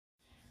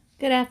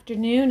Good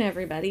afternoon,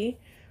 everybody.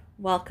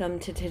 Welcome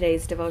to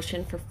today's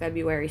devotion for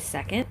February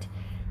 2nd.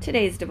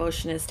 Today's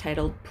devotion is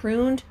titled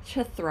Pruned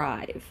to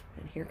Thrive.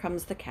 And here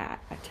comes the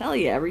cat. I tell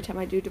you, every time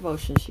I do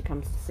devotion, she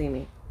comes to see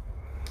me.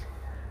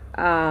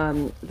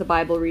 The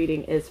Bible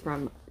reading is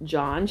from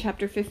John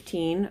chapter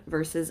 15,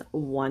 verses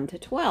 1 to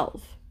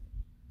 12.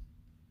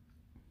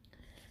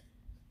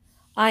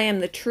 I am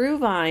the true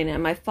vine,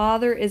 and my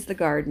Father is the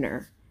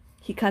gardener.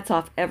 He cuts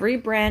off every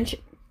branch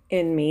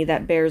in me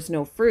that bears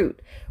no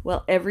fruit,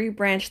 while every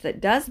branch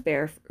that does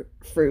bear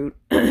fruit,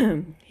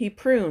 he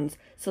prunes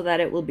so that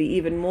it will be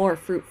even more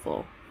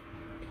fruitful.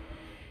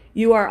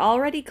 You are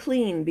already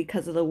clean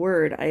because of the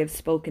word I have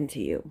spoken to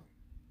you.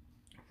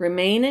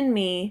 Remain in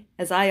me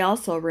as I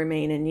also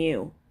remain in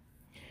you.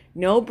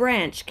 No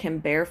branch can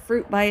bear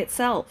fruit by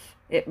itself.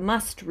 It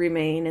must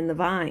remain in the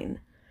vine.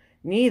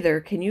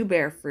 Neither can you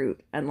bear fruit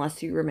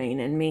unless you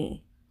remain in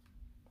me.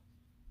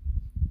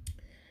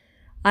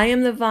 I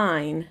am the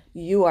vine,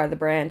 you are the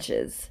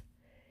branches.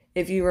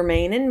 If you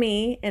remain in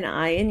me and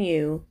I in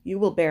you, you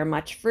will bear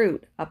much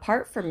fruit.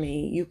 Apart from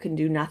me, you can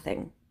do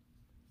nothing.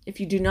 If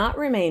you do not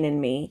remain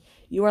in me,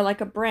 you are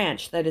like a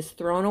branch that is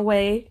thrown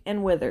away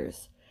and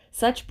withers.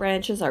 Such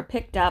branches are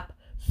picked up,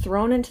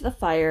 thrown into the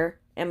fire,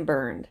 and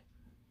burned.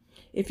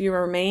 If you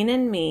remain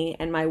in me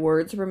and my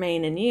words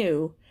remain in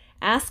you,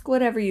 ask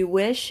whatever you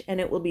wish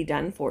and it will be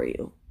done for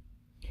you.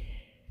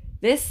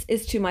 This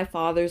is to my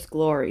Father's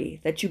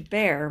glory, that you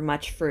bear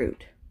much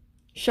fruit,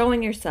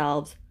 showing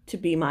yourselves to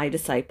be my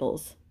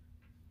disciples.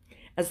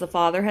 As the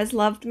Father has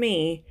loved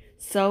me,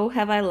 so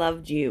have I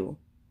loved you.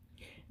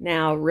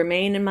 Now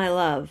remain in my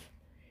love.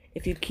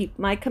 If you keep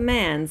my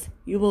commands,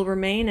 you will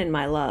remain in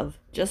my love,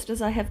 just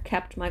as I have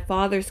kept my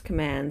Father's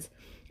commands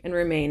and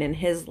remain in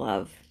his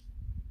love.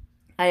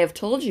 I have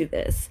told you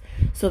this,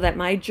 so that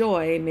my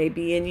joy may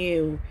be in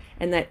you,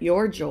 and that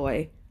your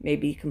joy may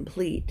be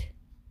complete.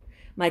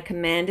 My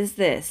command is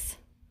this: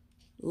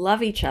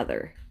 love each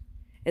other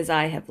as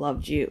I have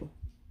loved you.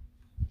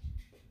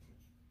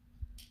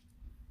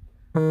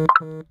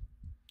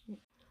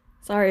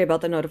 Sorry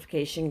about the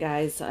notification,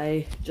 guys.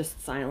 I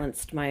just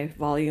silenced my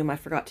volume. I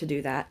forgot to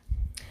do that.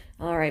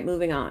 All right,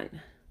 moving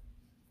on.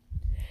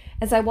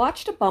 As I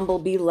watched a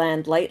bumblebee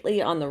land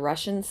lightly on the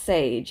Russian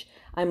sage,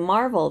 I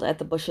marveled at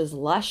the bush's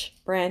lush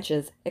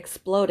branches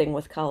exploding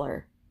with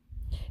color.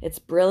 Its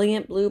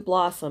brilliant blue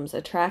blossoms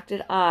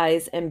attracted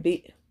eyes and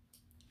bees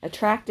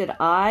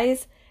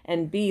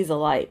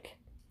alike.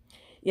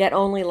 Yet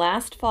only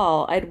last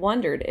fall I'd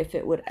wondered if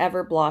it would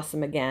ever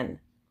blossom again.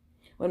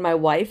 When my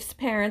wife's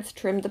parents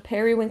trimmed the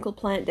periwinkle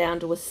plant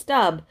down to a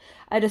stub,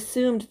 I'd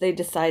assumed they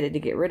decided to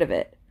get rid of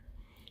it.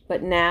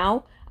 But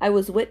now I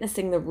was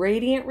witnessing the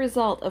radiant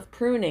result of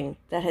pruning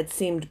that had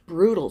seemed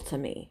brutal to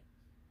me.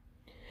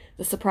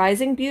 The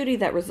surprising beauty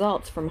that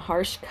results from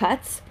harsh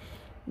cuts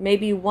may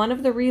be one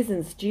of the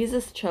reasons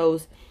Jesus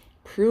chose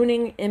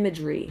pruning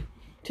imagery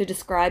to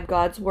describe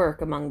God's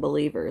work among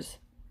believers.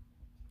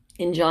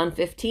 In John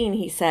 15,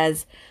 he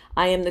says,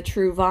 I am the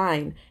true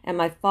vine, and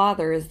my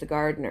Father is the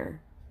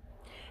gardener.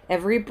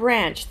 Every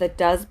branch that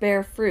does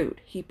bear fruit,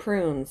 he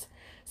prunes,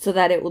 so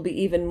that it will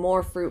be even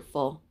more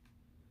fruitful.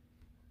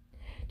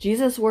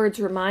 Jesus' words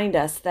remind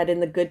us that in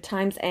the good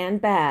times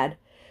and bad,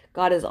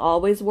 God is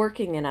always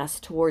working in us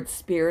towards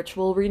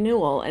spiritual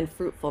renewal and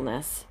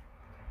fruitfulness.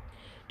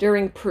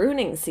 During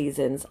pruning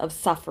seasons of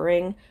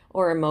suffering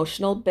or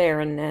emotional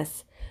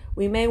barrenness,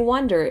 we may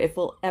wonder if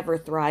we'll ever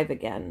thrive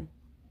again.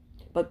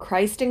 But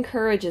Christ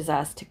encourages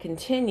us to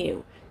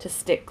continue to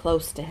stick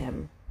close to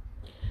him.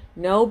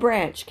 No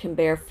branch can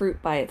bear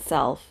fruit by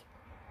itself.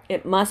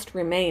 It must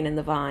remain in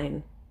the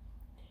vine.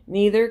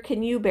 Neither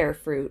can you bear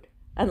fruit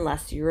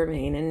unless you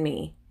remain in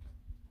me.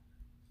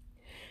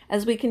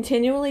 As we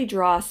continually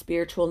draw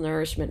spiritual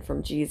nourishment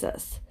from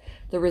Jesus,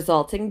 the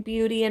resulting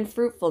beauty and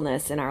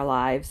fruitfulness in our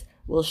lives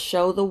will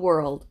show the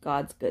world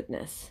God's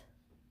goodness.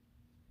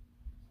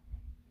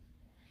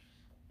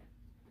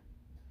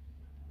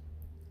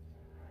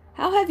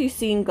 How have you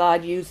seen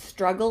God use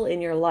struggle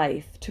in your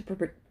life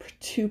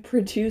to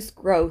produce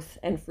growth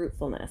and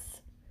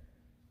fruitfulness?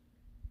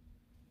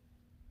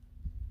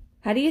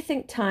 How do you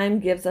think time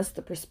gives us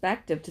the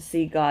perspective to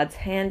see God's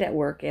hand at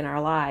work in our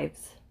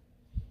lives?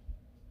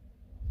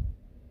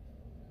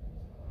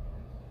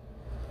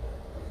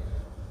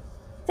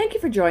 Thank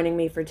you for joining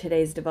me for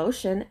today's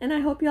devotion, and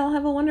I hope you all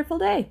have a wonderful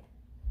day.